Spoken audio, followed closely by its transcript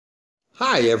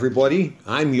Hi, everybody.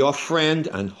 I'm your friend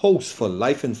and host for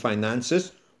Life and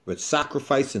Finances with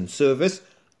Sacrifice and Service,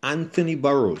 Anthony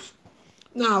Burrows.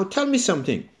 Now, tell me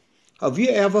something. Have you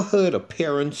ever heard a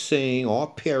parent saying, or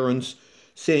parents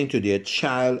saying to their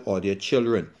child or their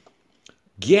children,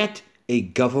 get a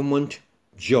government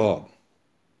job?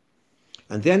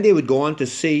 And then they would go on to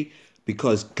say,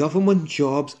 because government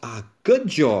jobs are good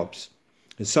jobs.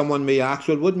 And someone may ask,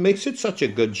 well, what makes it such a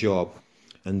good job?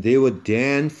 And they would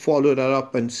then follow that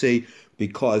up and say,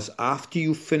 because after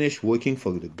you finish working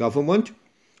for the government,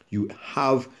 you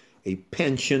have a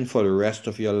pension for the rest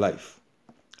of your life.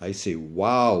 I say,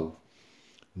 wow.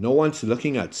 No one's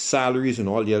looking at salaries and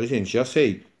all the other things. Just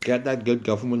say, get that good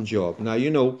government job. Now,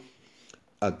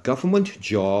 a government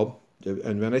job,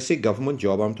 and when I say government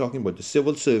job, I'm talking about the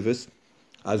civil service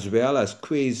as well as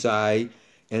quasi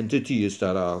entities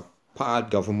that are part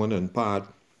government and part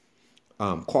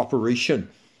corporation.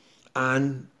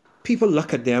 And people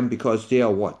look at them because they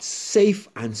are what? Safe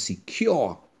and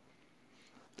secure.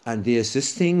 And there's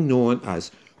this thing known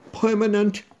as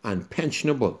permanent and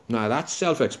pensionable. Now that's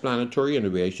self-explanatory in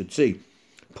a way, I should say.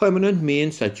 Permanent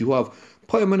means that you have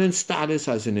permanent status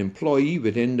as an employee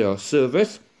within the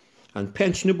service, and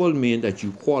pensionable means that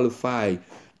you qualify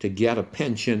to get a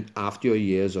pension after your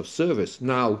years of service.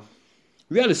 Now,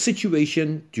 we had a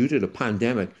situation due to the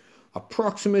pandemic.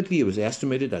 Approximately, it was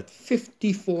estimated that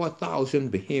 54,000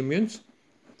 Bahamians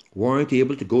weren't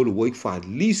able to go to work for at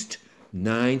least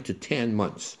 9 to 10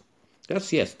 months.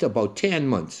 That's, yes, about 10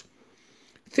 months.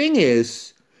 Thing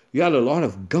is, you had a lot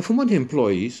of government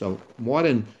employees, more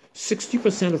than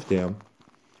 60% of them,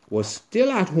 were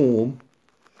still at home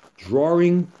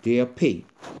drawing their pay.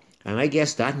 And I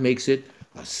guess that makes it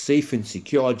a safe and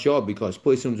secure job, because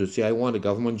persons would say, I want a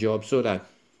government job so that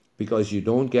because you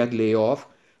don't get laid off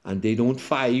and they don't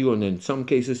fire you. And in some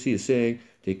cases, he's saying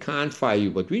they can't fire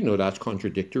you, but we know that's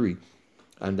contradictory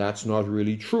and that's not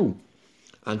really true.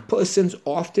 And persons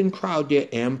often crowd their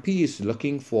MPs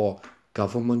looking for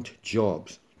government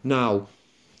jobs. Now,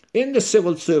 in the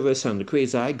civil service and the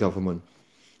quasi government,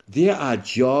 there are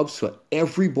jobs for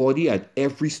everybody at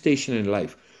every station in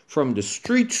life, from the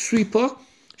street sweeper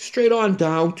straight on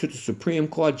down to the Supreme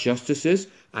Court justices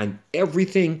and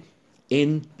everything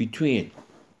in between.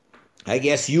 I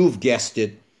guess you've guessed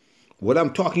it. What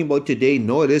I'm talking about today,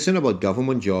 no, it isn't about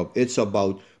government job. It's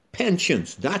about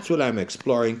pensions. That's what I'm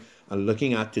exploring and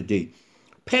looking at today.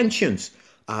 Pensions,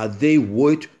 are they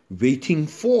worth waiting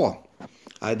for?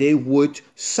 Are they worth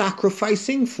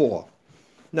sacrificing for?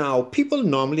 Now, people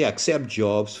normally accept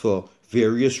jobs for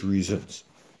various reasons.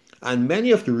 And many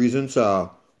of the reasons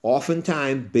are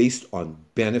oftentimes based on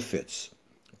benefits.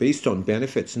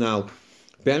 Now,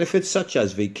 benefits such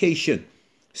as vacation,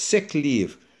 sick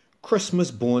leave, Christmas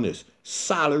bonus,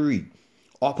 salary,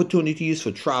 opportunities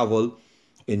for travel,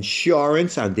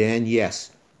 insurance, and then,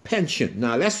 yes, pension.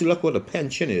 Now, let's look what a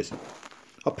pension is.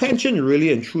 A pension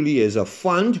really and truly is a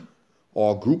fund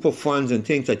or group of funds and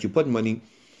things that you put money,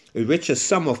 in which a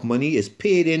sum of money is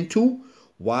paid into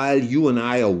while you and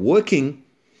I are working.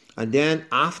 And then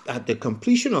at the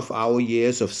completion of our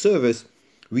years of service,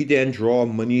 we then draw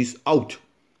monies out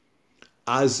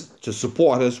as to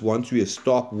support us once we have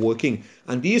stopped working.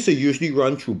 And these are usually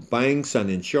run through banks and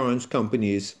insurance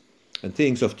companies and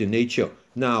things of the nature.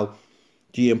 Now,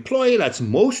 the employer that's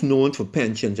most known for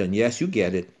pensions, and yes, you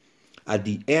get it, at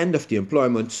the end of the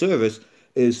employment service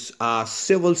is our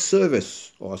civil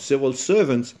service or civil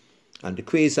servants and the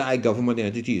quasi-government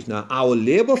entities. Now, our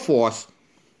labor force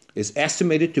is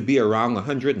estimated to be around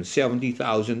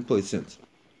 170,000 persons.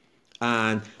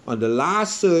 And on the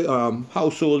last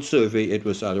household survey, it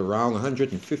was at around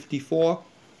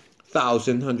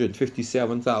 154,000,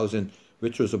 157,000,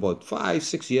 which was about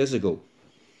 5-6 years ago.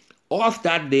 Of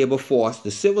that labor force,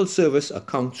 the civil service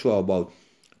accounts for about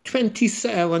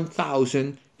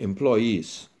 27,000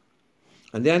 employees.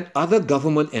 And then other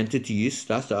government entities,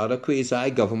 that's the other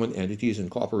quasi-government entities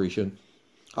and corporations,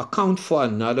 account for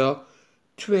another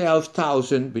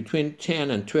 12,000, between 10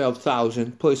 and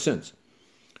 12,000 persons,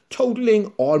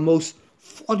 totaling almost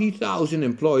 40,000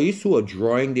 employees who are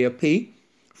drawing their pay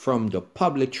from the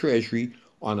public treasury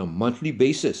on a monthly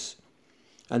basis.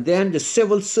 And then the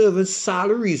civil servant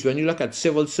salaries, when you look at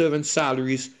civil servant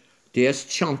salaries, there's a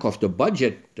chunk of the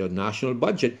budget, the national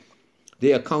budget.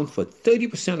 They account for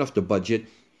 30% of the budget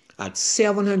at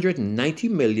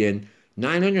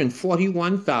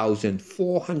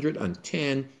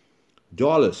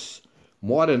 $790,941,410.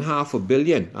 More than $500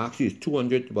 million. Actually, it's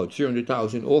about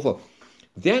 300,000 over.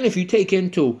 Then if you take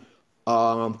into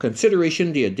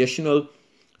consideration the additional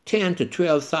 10 to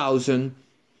 12,000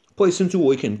 persons who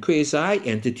work in quasi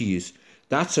entities,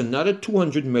 That's another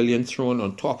 200 million thrown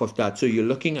on top of that. So you're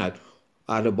looking at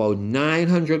about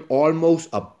 900,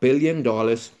 almost $1 billion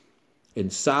in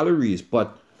salaries.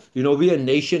 But we're a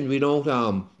nation, we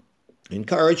don't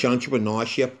encourage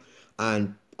entrepreneurship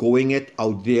and going it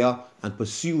out there and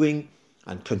pursuing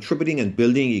and contributing and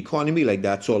building the economy like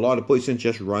that. So a lot of persons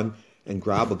just run and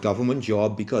grab a government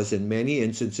job because in many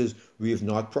instances we have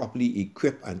not properly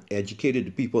equipped and educated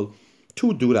the people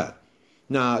to do that.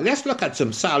 Now let's look at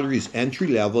some salaries,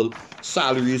 entry-level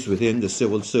salaries within the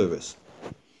civil service.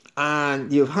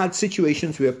 And you've had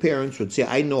situations where parents would say,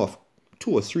 I know of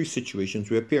 2 or 3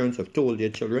 situations where parents have told their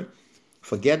children,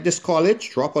 forget this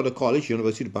college, drop out of college,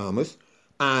 University of the Bahamas,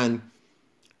 and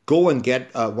go and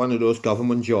get one of those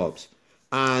government jobs.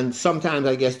 And sometimes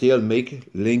I guess they'll make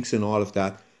links and all of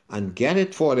that and get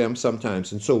it for them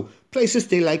sometimes. And so places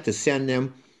they like to send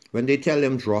them when they tell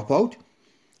them drop out.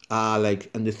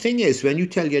 And the thing is, when you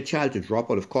tell your child to drop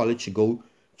out of college to go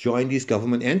join these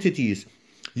government entities,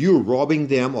 you're robbing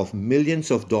them of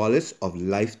millions of dollars of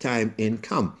lifetime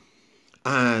income.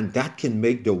 And that can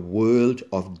make the world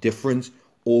of difference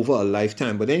over a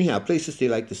lifetime. But anyhow, places they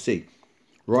like to say,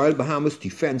 Royal Bahamas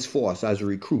Defense Force as a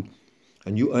recruit,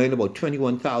 and you earn about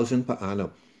 $21,000 per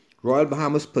annum. Royal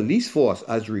Bahamas Police Force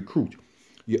as a recruit,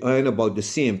 you earn about the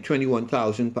same,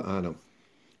 $21,000 per annum.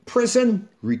 Prison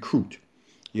recruit,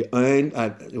 you earn,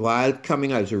 while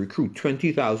coming as a recruit,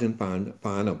 $20,000 per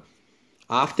annum.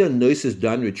 After a nurse is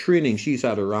done with training, she's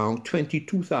at around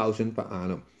 $22,000 per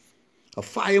annum. A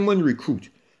fireman recruit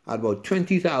at about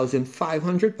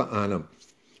 $20,500 per annum.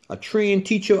 A trained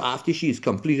teacher after she's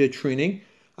completed training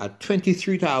at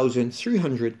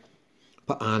 $23,300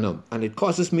 per annum. And it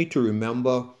causes me to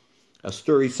remember a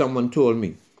story someone told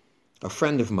me. A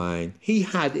friend of mine, he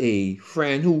had a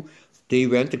friend who they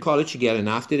went to college together, and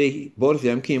after both of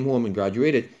them came home and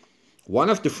graduated, one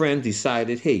of the friends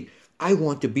decided, hey, I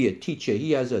want to be a teacher.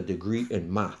 He has a degree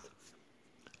in math.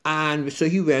 And so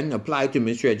he went and applied to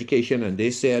Ministry of Education, and they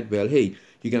said, well, hey,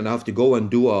 you're going to have to go and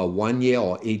do a 1-year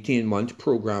or 18-month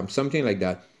program, something like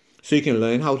that, so you can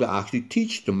learn how to actually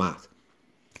teach the math.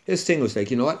 His thing was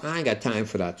like, you know what, I ain't got time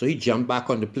for that. So he jumped back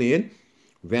on the plane,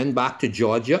 went back to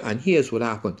Georgia, and here's what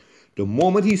happened. The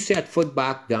moment he set foot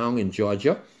back down in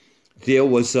Georgia, there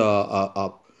was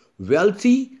a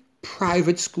wealthy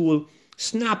private school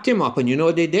snapped him up, and you know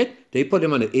what they did? They put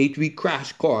him on an 8-week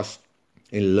crash course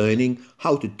in learning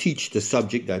how to teach the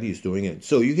subject that he's doing in.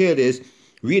 So you hear this,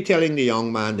 we're telling the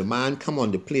young man, the man come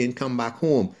on the plane, come back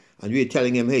home, and we're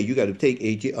telling him, hey, you got to take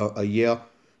a year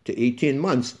to 18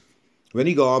 months. When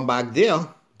he got on back there,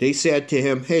 they said to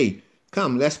him, hey,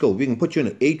 come, let's go. We can put you in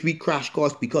an 8-week crash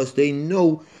course, because they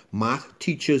know math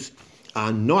teachers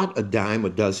are not a dime a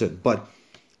dozen, but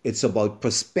it's about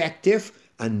perspective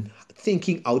and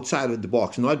thinking outside of the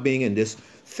box, not being in this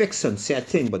fixed and set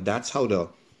thing. But that's how the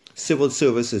civil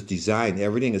service is designed.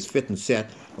 Everything is fit and set,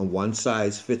 and one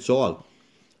size fits all.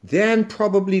 Then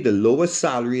probably the lowest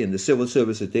salary in the civil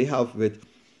service that they have with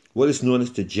what is known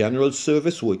as the general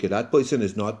service worker. That person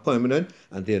is not permanent,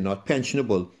 and they're not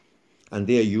pensionable, and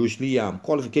they're usually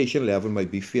qualification level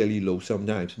might be fairly low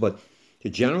sometimes. But the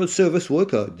general service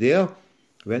worker,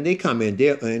 when they come in,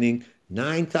 they're earning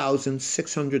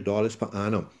 $9,600 per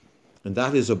annum, and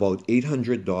that is about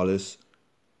 $800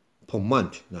 per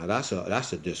month. Now that's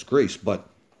a disgrace, but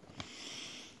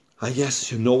I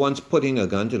guess no one's putting a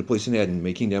gun to the person's head and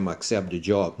making them accept the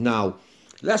job. Now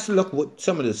let's look what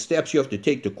some of the steps you have to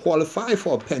take to qualify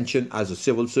for a pension as a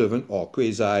civil servant or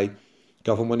quasi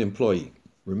government employee.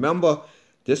 Remember,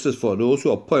 this is for those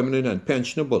who are permanent and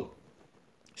pensionable.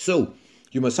 So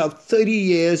you must have 30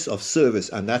 years of service,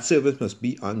 and that service must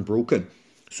be unbroken.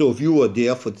 So if you were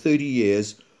there for 30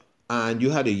 years and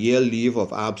you had a year leave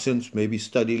of absence, maybe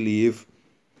study leave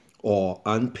or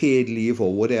unpaid leave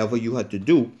or whatever you had to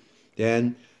do,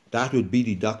 then that would be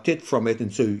deducted from it,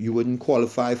 and so you wouldn't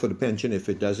qualify for the pension if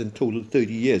it doesn't total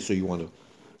 30 years. So you want to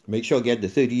make sure you get the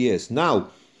 30 years. Now,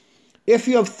 if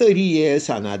you have 30 years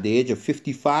and at the age of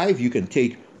 55, you can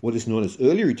take what is known as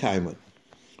early retirement.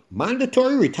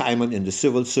 Mandatory retirement in the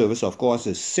civil service, of course,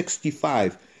 is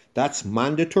 65. That's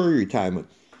mandatory retirement.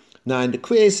 Now, in the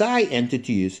quasi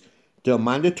entities, the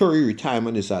mandatory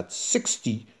retirement is at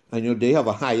 60, and they have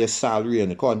a higher salary,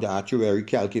 and according to actuary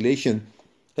calculation,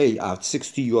 hey, at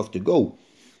 60 you have to go.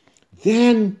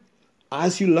 Then,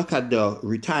 as you look at the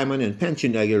retirement and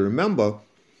pension, now you remember,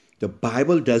 the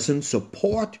Bible doesn't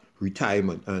support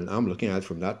retirement, and I'm looking at it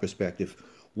from that perspective.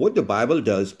 What the Bible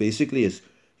does basically is,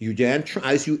 you then,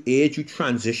 as you age, you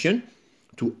transition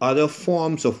to other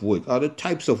forms of work, other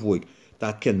types of work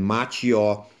that can match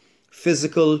your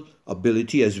physical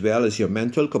ability as well as your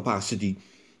mental capacity.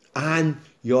 And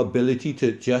your ability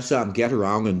to just get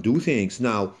around and do things.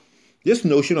 Now, this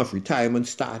notion of retirement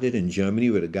started in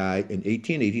Germany with a guy in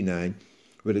 1889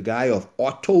 with a guy of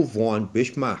Otto von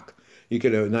Bismarck.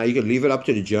 Now you can leave it up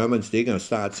to the Germans; they're gonna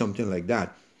start something like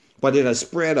that. But it has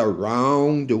spread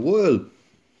around the world,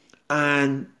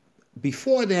 and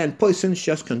before then, persons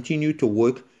just continued to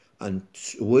work and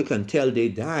work until they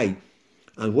die.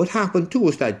 And what happened too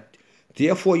is that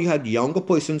therefore you had younger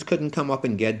persons couldn't come up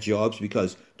and get jobs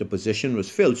because the position was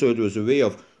filled. So it was a way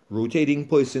of rotating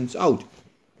persons out.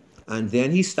 And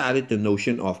then he started the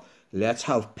notion of let's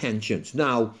have pensions.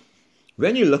 Now,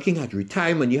 when you're looking at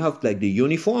retirement, you have like the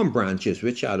uniform branches,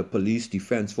 which are the police,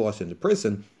 defense force, and the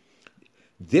prison.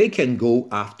 They can go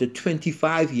after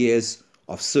 25 years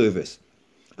of service.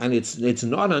 And it's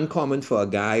not uncommon for a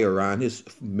guy around his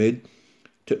mid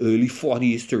to early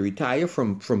 40s to retire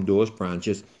from those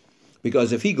branches.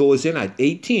 Because if he goes in at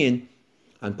 18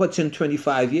 and puts in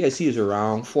 25 years, he is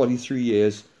around 43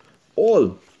 years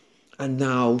old. And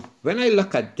now, when I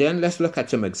look at, then let's look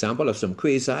at some example of some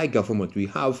quasi-government. We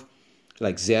have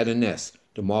like Z&S,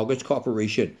 the Mortgage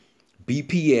Corporation,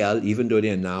 BPL, even though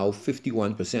they're now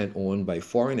 51% owned by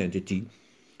foreign entity,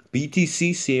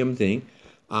 BTC, same thing,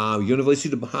 University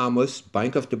of the Bahamas,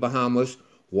 Bank of the Bahamas,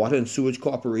 Water and Sewage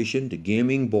Corporation, the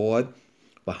Gaming Board,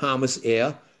 Bahamas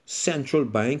Air, Central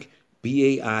Bank,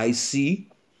 BAIC,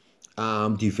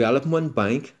 Development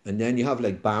Bank, and then you have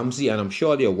like BAMSI, and I'm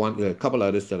sure there are a couple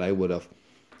others that I would have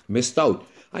missed out.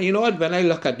 And you know what, when I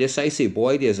look at this, I say,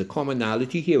 boy, there's a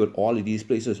commonality here with all of these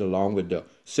places along with the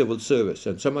civil service.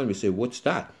 And someone may say, what's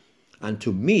that? And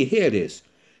to me, here it is.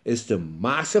 It's the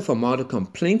massive amount of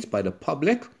complaints by the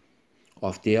public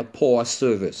of their poor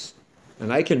service.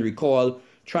 And I can recall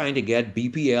trying to get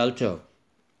BPL to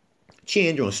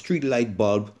change on a street light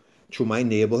bulb through my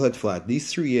neighborhood for at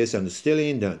least 3 years, and it still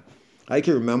ain't done. I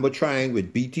can remember trying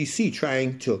with BTC,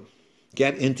 trying to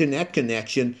get internet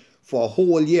connection for a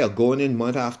whole year, going in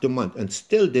month after month, and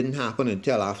still didn't happen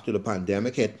until after the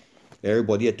pandemic hit.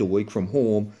 Everybody had to work from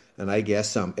home, and I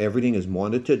guess everything is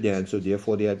monitored then, so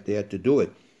therefore they had to do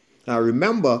it. Now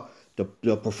remember,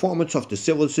 the performance of the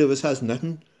civil service has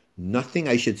nothing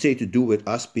I should say to do with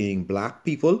us being black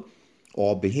people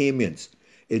or Bahamians.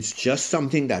 It's just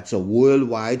something that's a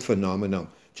worldwide phenomenon.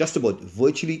 Just about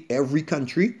virtually every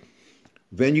country,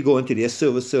 when you go into their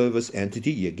civil service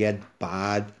entity, you get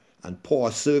bad and poor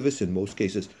service in most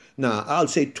cases. Now, I'll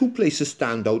say two places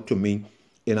stand out to me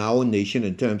in our nation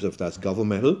in terms of that's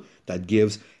governmental, that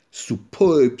gives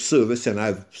superb service, and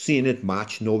I've seen it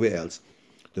matched nowhere else.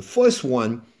 The first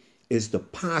one is the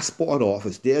passport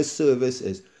office. Their service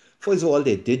is, first of all,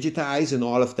 they digitize and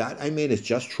all of that. I mean, it's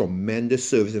just tremendous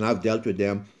service, and I've dealt with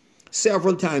them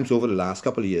several times over the last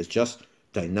couple of years, just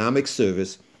dynamic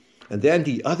service. And then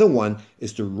the other one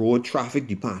is the road traffic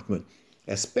department,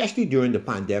 especially during the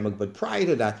pandemic, but prior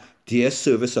to that, their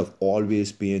service have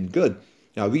always been good.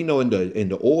 Now, we know in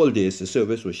the old days, the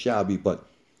service was shabby, but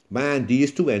man,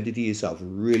 these two entities have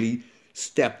really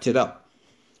stepped it up.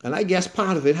 And I guess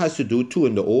part of it has to do too,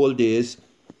 in the old days,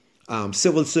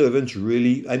 civil servants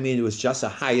really, I mean, it was just a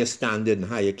higher standard and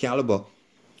higher caliber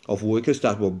of workers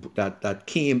that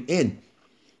came in.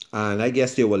 And I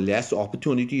guess there were less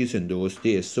opportunities in those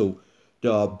days. So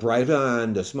the brighter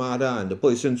and the smarter and the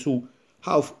persons who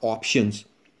have options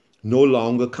no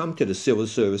longer come to the civil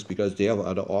service because they have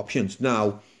other options.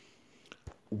 Now,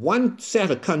 one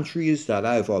set of countries that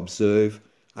I've observed,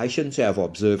 I shouldn't say I've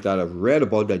observed, that I've read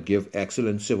about that give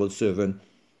excellent civil servant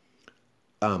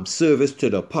service to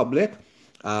the public,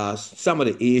 some of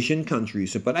the Asian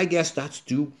countries, but I guess that's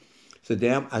due to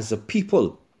them as a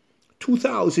people.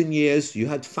 2,000 years, you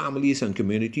had families and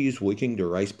communities working the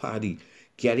rice paddy,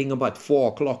 getting about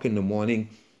 4 o'clock in the morning,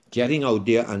 getting out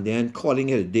there and then calling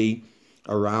it a day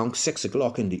around 6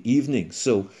 o'clock in the evening.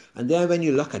 So, and then when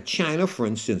you look at China, for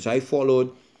instance, I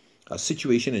followed a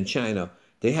situation in China.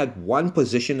 They had one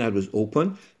position that was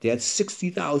open. They had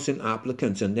 60,000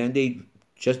 applicants, and then they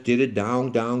just did it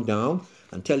down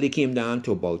until they came down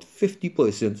to about 50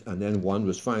 persons, and then one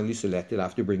was finally selected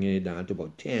after bringing it down to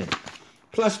about 10.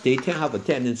 Plus, they have a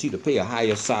tendency to pay a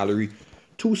higher salary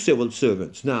to civil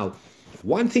servants. Now,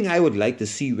 one thing I would like to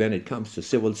see when it comes to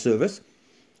civil service,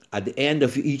 at the end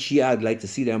of each year, I'd like to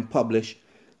see them publish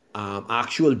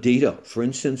actual data. For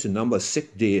instance, the number of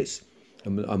sick days,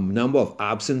 a number of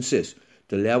absences,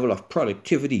 the level of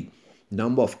productivity,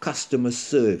 number of customers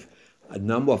served, a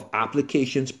number of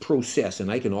applications processed. And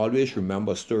I can always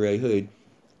remember a story I heard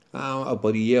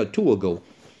about a year or two ago.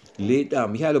 We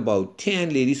had about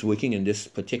 10 ladies working in this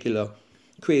particular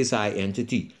quasi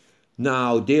entity.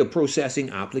 Now, they are processing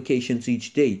applications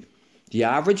each day. The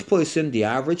average person, the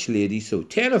average lady, so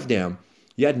 10 of them,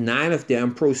 You had 9 of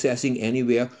them processing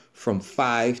anywhere from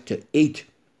 5 to 8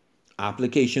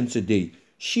 applications a day.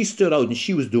 She stood out and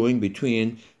she was doing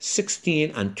between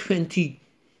 16 and 20.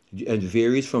 It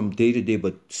varies from day to day,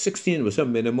 but 16 was her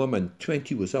minimum and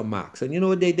 20 was her max. And you know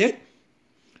what they did?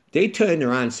 They turned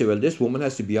around and said, well, this woman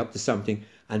has to be up to something.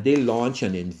 And they launched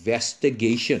an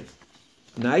investigation.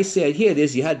 And I said, here it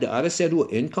is. You had the other side who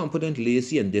were incompetent,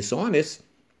 lazy, and dishonest.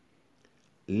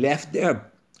 Let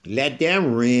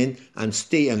them reign and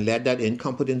stay and let that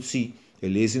incompetency, the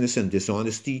laziness and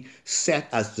dishonesty set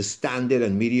as the standard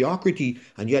and mediocrity.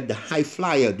 And you had the high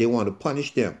flyer. They want to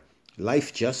punish them.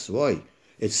 Life just, boy,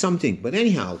 it's something. But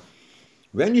anyhow,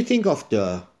 when you think of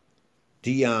the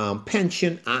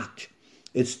Pension Act,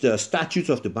 it's the Statutes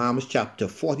of the Bahamas, Chapter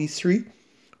 43,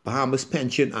 Bahamas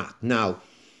Pension Act. Now,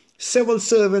 civil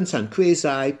servants and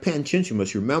quasi-pensions, you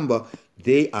must remember,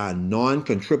 they are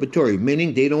non-contributory,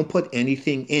 meaning they don't put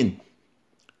anything in.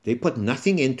 They put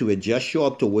nothing into it, just show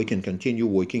up to work and continue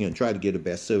working and try to get the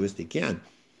best service they can.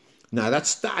 Now, that's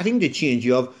starting to change.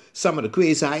 You have some of the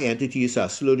quasi-entities are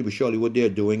slowly but surely what they're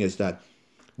doing is that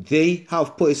they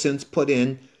have persons put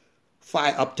in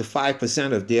up to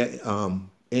 5% of their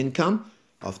income,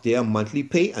 of their monthly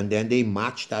pay, and then they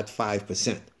match that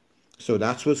 5%. So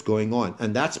that's what's going on.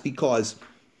 And that's because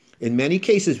in many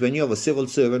cases, when you have a civil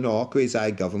servant or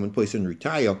quasi-government person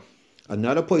retire,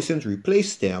 another person's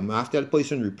replaced them. After that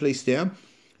person replaced them,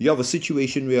 you have a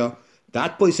situation where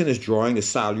that person is drawing a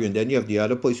salary, and then you have the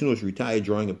other person who's retired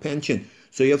drawing a pension.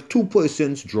 So you have two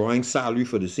persons drawing salary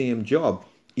for the same job,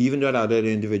 even though that other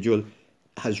individual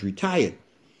has retired.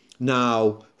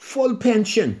 Now, full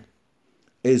pension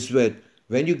is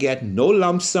when you get no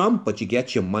lump sum, but you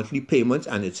get your monthly payments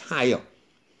and it's higher.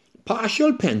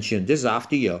 Partial pension, this is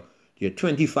after your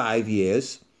 25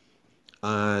 years,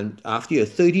 and after your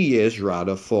 30 years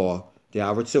rather for the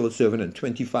average civil servant and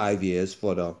 25 years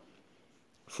for the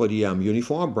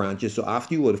uniform branches. So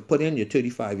after you would have put in your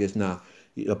 35 years now,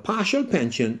 the partial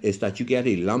pension is that you get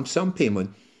a lump sum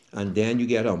payment and then you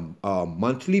get a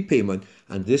monthly payment.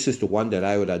 And this is the one that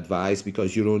I would advise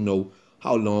because you don't know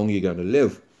how long you're going to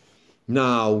live.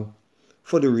 Now,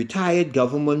 for the retired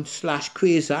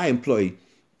government/quasi employee,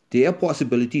 their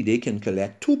possibility they can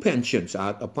collect 2 pensions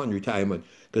upon retirement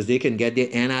because they can get their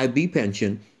NIB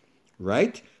pension,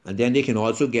 right? And then they can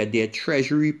also get their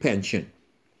treasury pension.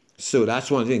 So that's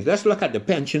one thing. Let's look at the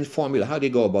pension formula, how they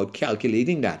go about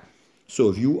calculating that. So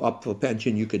if you up for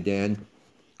pension, you could then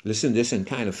listen to this and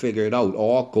kind of figure it out,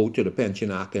 or go to the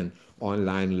Pension Act and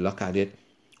online and look at it,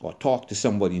 or talk to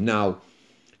somebody. Now,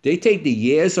 they take the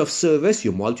years of service,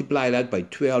 you multiply that by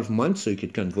 12 months, so you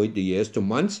could convert the years to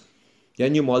months.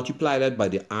 Then you multiply that by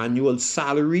the annual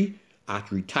salary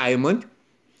at retirement.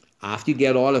 After you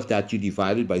get all of that, you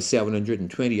divide it by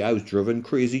 720. I was driven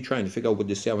crazy trying to figure out what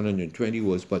the 720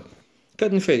 was, but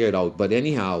couldn't figure it out. But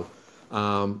anyhow,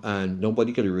 and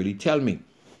nobody could really tell me.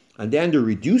 And then the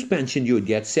reduced pension, you would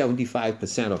get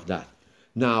 75% of that.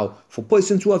 Now, for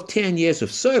persons who have 10 years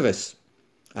of service,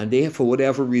 and they, for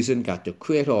whatever reason, got to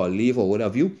quit or leave or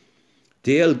whatever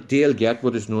they'll get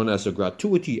what is known as a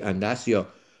gratuity, and that's your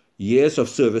years of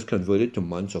service converted to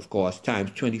months, of course, times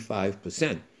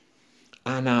 25%.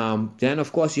 And then,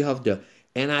 of course, you have the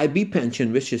NIB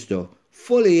pension, which is the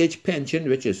full age pension,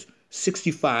 which is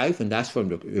 65, and that's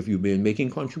from if you've been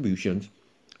making contributions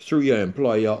through your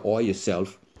employer or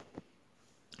yourself.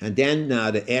 And then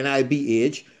the NIB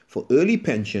age for early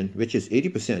pension, which is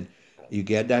 80%, you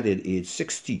get that at age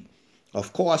 60.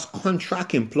 Of course,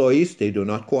 contract employees, they do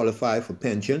not qualify for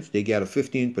pensions. They get a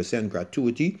 15%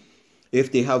 gratuity if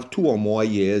they have 2 or more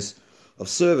years of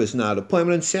service. Now, the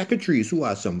permanent secretaries, who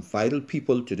are some vital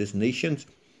people to this nation's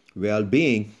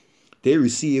well-being, they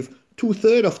receive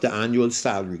 2/3 of the annual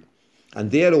salary.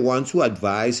 And they're the ones who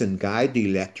advise and guide the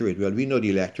electorate. Well, we know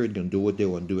the electorate can do what they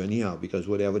want to do anyhow, because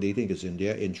whatever they think is in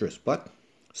their interest. But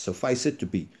suffice it to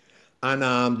be. And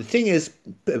the thing is,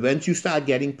 once you start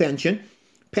getting pension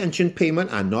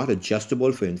payment are not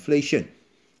adjustable for inflation.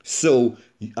 So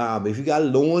if you got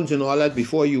loans and all that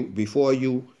before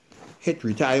you hit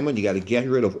retirement, you got to get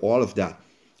rid of all of that.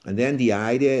 And then the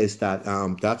idea is that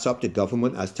that's up to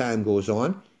government as time goes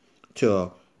on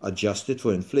to adjust it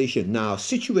for inflation. Now,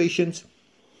 situations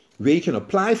where you can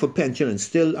apply for pension and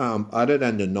still, other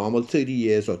than the normal 30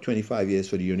 years or 25 years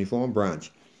for the uniform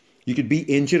branch, you could be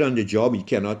injured on the job, you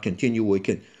cannot continue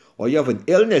working, or you have an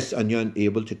illness and you're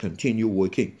unable to continue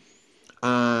working.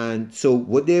 And so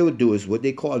what they would do is what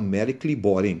they call medically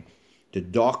boarding. The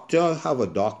doctor have a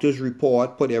doctor's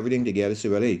report, put everything together, say,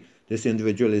 well, hey, this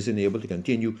individual isn't able to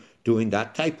continue doing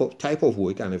that type of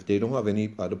work, and if they don't have any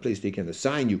other place they can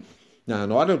assign you. Now,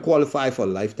 in order to qualify for a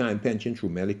lifetime pension through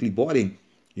medically boarding,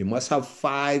 You must have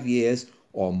 5 years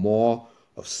or more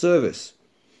of service.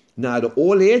 Now, the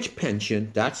old age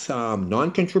pension, that's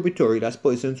non-contributory. That's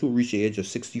persons who reach the age of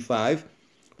 65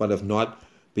 but have not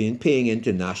been paying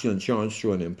into national insurance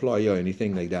through an employer or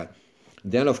anything like that.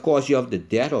 Then, of course, you have the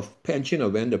death of pensioner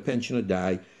when the pensioner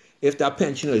die. If that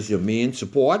pensioner is your main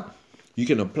support, you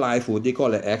can apply for what they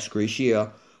call an ex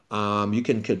gratia. You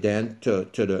can then to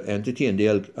the entity and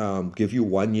they'll give you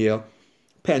 1 year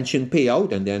pension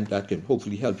payout, and then that can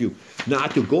hopefully help you. Now,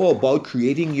 to go about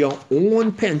creating your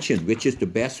own pension, which is the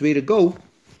best way to go,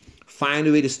 find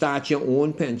a way to start your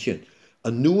own pension.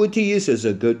 Annuities is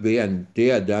a good way, and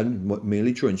they are done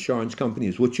mainly through insurance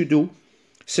companies. What you do,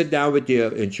 sit down with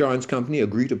your insurance company,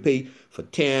 agree to pay for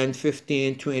 10,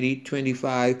 15, 20,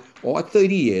 25, or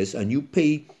 30 years, and you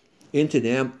pay into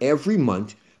them every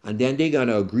month, and then they're going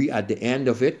to agree at the end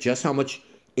of it just how much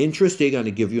interest they're going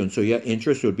to give you, and so your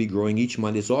interest will be growing each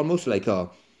month. It's almost like a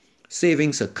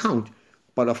savings account,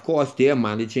 but of course they're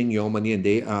managing your money and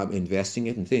they are investing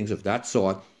it in things of that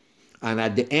sort. And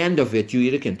at the end of it, you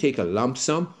either can take a lump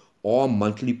sum or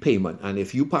monthly payment, and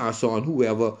if you pass on,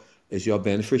 whoever is your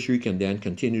beneficiary can then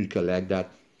continue to collect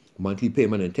that monthly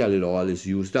payment until it all is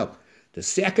used up. The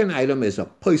second item is a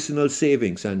personal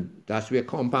savings, and that's where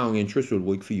compound interest will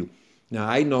work for you. Now,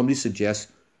 I normally suggest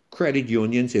credit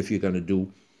unions if you're going to do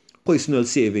personal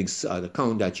savings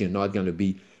account that you're not going to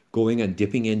be going and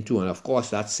dipping into, and of course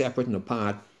that's separate and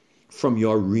apart from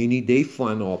your rainy day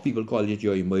fund, or people call it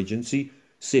your emergency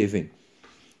saving.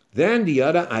 Then the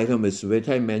other item is what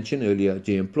I mentioned earlier,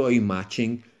 the employee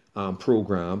matching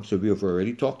program. So we have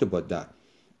already talked about that.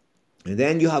 And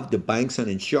then you have the banks and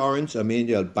insurance. I mean,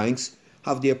 the banks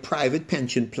have their private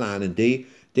pension plan, and they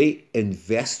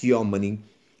invest your money,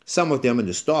 some of them in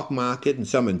the stock market and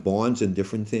some in bonds and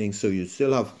different things. So you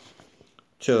still have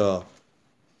to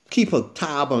keep a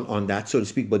tab on that, so to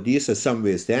speak. But these are some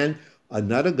ways. Then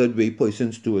another good way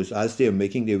persons do is as they're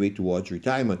making their way towards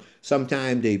retirement,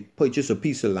 sometimes they purchase a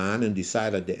piece of land and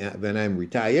decide that when I'm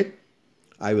retired,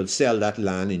 I will sell that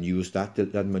land and use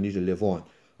that money to live on.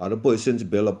 Other persons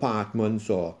build apartments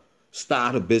or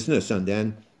start a business, and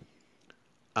then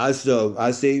as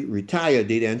they retire,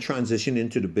 they then transition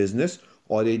into the business,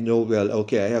 or they know, well,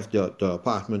 okay, I have the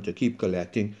apartment to keep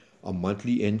collecting a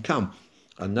monthly income.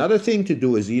 Another thing to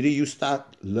do is either you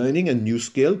start learning a new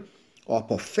skill or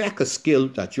perfect a skill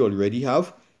that you already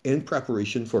have in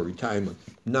preparation for retirement.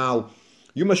 Now,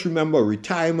 you must remember,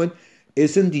 retirement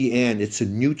isn't the end, it's a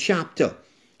new chapter.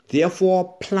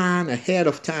 Therefore, plan ahead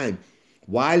of time.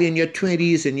 While in your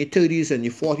 20s and your 30s and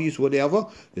your 40s, whatever,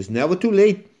 it's never too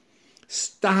late.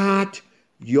 Start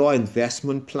your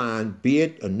investment plan, be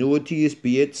it annuities,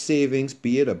 be it savings,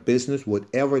 be it a business,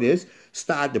 whatever it is.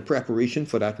 Start the preparation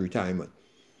for that retirement.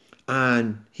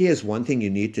 And here's one thing you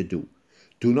need to do.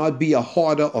 Do not be a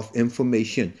hoarder of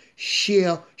information.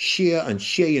 Share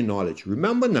your knowledge.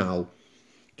 Remember now,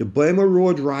 the Burma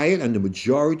Road riot and the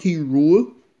majority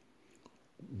rule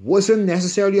wasn't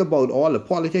necessarily about all the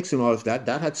politics and all of that.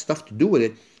 That had stuff to do with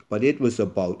it, but it was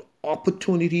about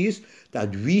opportunities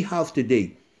that we have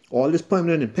today. All this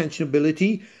permanent and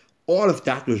pensionability, all of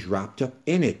that was wrapped up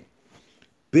in it.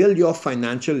 Build your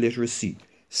financial literacy.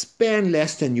 Spend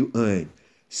less than you earn.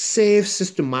 Save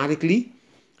systematically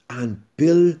and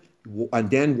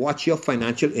then watch your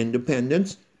financial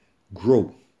independence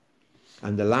grow.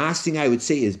 And the last thing I would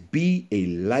say is be a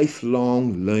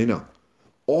lifelong learner.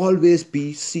 Always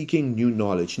be seeking new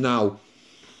knowledge. Now,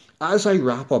 as I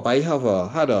wrap up, I have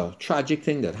had a tragic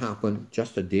thing that happened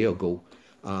just a day ago.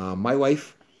 My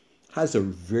wife has a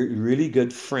really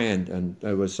good friend, and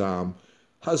it was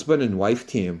husband and wife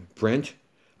team, Brent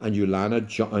and Yolanda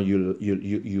Johnson.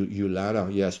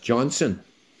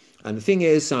 And the thing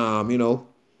is,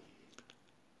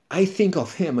 I think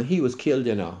of him, and he was killed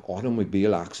in an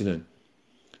automobile accident,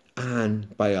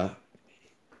 and by a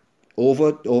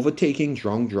overtaking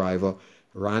drunk driver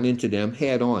ran into them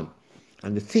head on.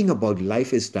 And the thing about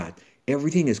life is that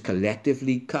everything is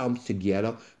collectively comes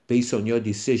together based on your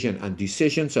decision, and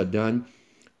decisions are done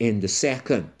in the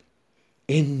second,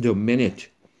 in the minute,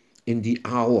 in the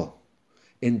hour,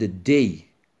 in the day,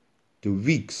 the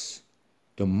weeks,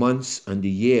 the months, and the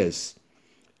years.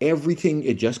 Everything,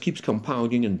 it just keeps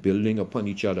compounding and building upon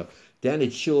each other. Then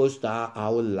it shows that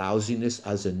our lousiness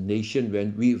as a nation,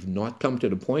 when we've not come to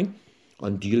the point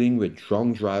on dealing with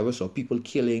drunk drivers or people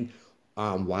killing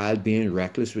while being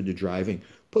reckless with the driving.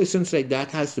 Persons like that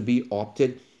has to be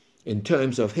opted in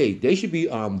terms of, hey, they should be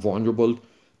vulnerable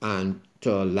and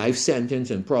to a life sentence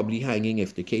and probably hanging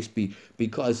if the case be,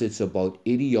 because it's about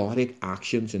idiotic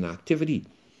actions and activity.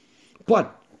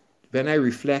 But when I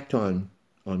reflect on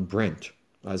Brent,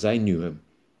 as I knew him,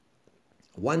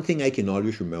 One thing I can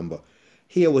always remember,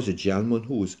 here was a gentleman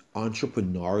who was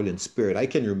entrepreneurial in spirit. I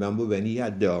can remember when he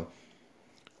had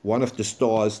one of the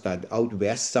stores that out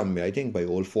west somewhere, I think by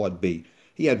Old Fort Bay.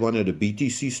 He had one of the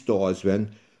BTC stores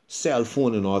when cell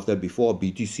phone and all of that, before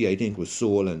BTC I think was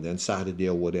sold, and then Saturday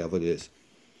or whatever it is.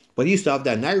 But he used to have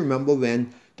that. And I remember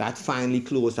when that finally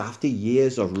closed after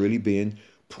years of really being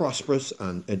prosperous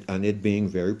and it being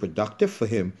very productive for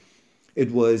him.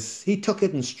 He took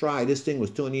it in stride. This thing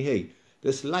was telling me, hey,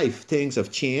 this life, things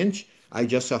have changed. I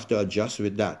just have to adjust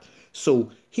with that.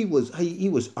 So he was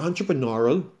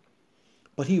entrepreneurial,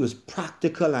 but he was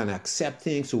practical and accept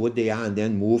things for what they are and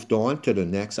then moved on to the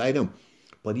next item.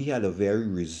 But he had a very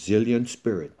resilient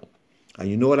spirit. And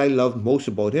you know what I loved most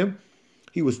about him?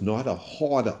 He was not a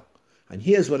hoarder. And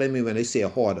here's what I mean when I say a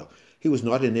hoarder. He was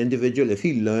not an individual. If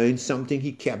he learned something,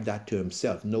 he kept that to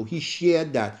himself. No, he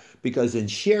shared that, because in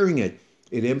sharing it,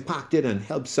 it impacted and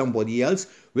helped somebody else,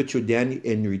 which would then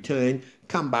in return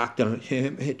come back to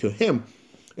him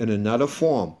in another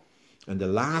form. And the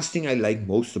last thing I liked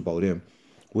most about him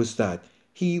was that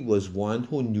he was one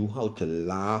who knew how to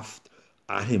laugh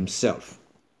at himself.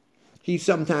 He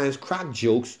sometimes cracked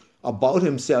jokes about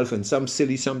himself and some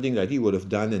silly something that he would have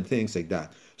done and things like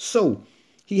that. So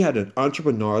he had an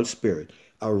entrepreneurial spirit,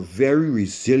 a very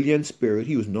resilient spirit.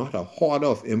 He was not a hoarder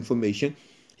of information.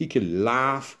 He could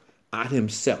laugh at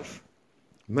himself.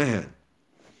 Man,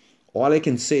 all I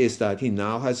can say is that he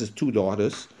now has his two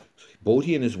daughters. Both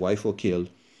he and his wife were killed.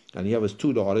 And he has his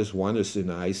two daughters. One is in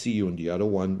the ICU and the other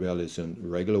one, well, is in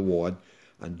regular ward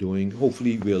and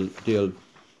hopefully they'll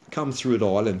come through it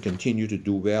all and continue to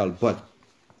do well. But,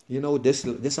 you know,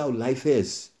 this how life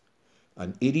is.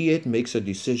 An idiot makes a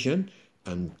decision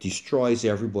and destroys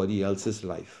everybody else's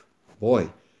life. Boy,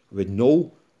 with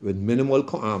minimal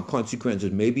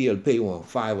consequences. Maybe he'll pay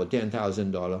 $5,000 or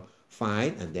 $10,000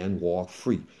 fine and then walk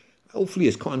free. Hopefully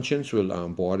his conscience will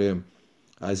bother him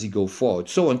as he go forward.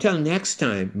 So until next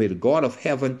time, may the God of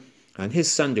heaven and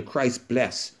his Son, the Christ,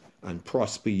 bless and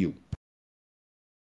prosper you.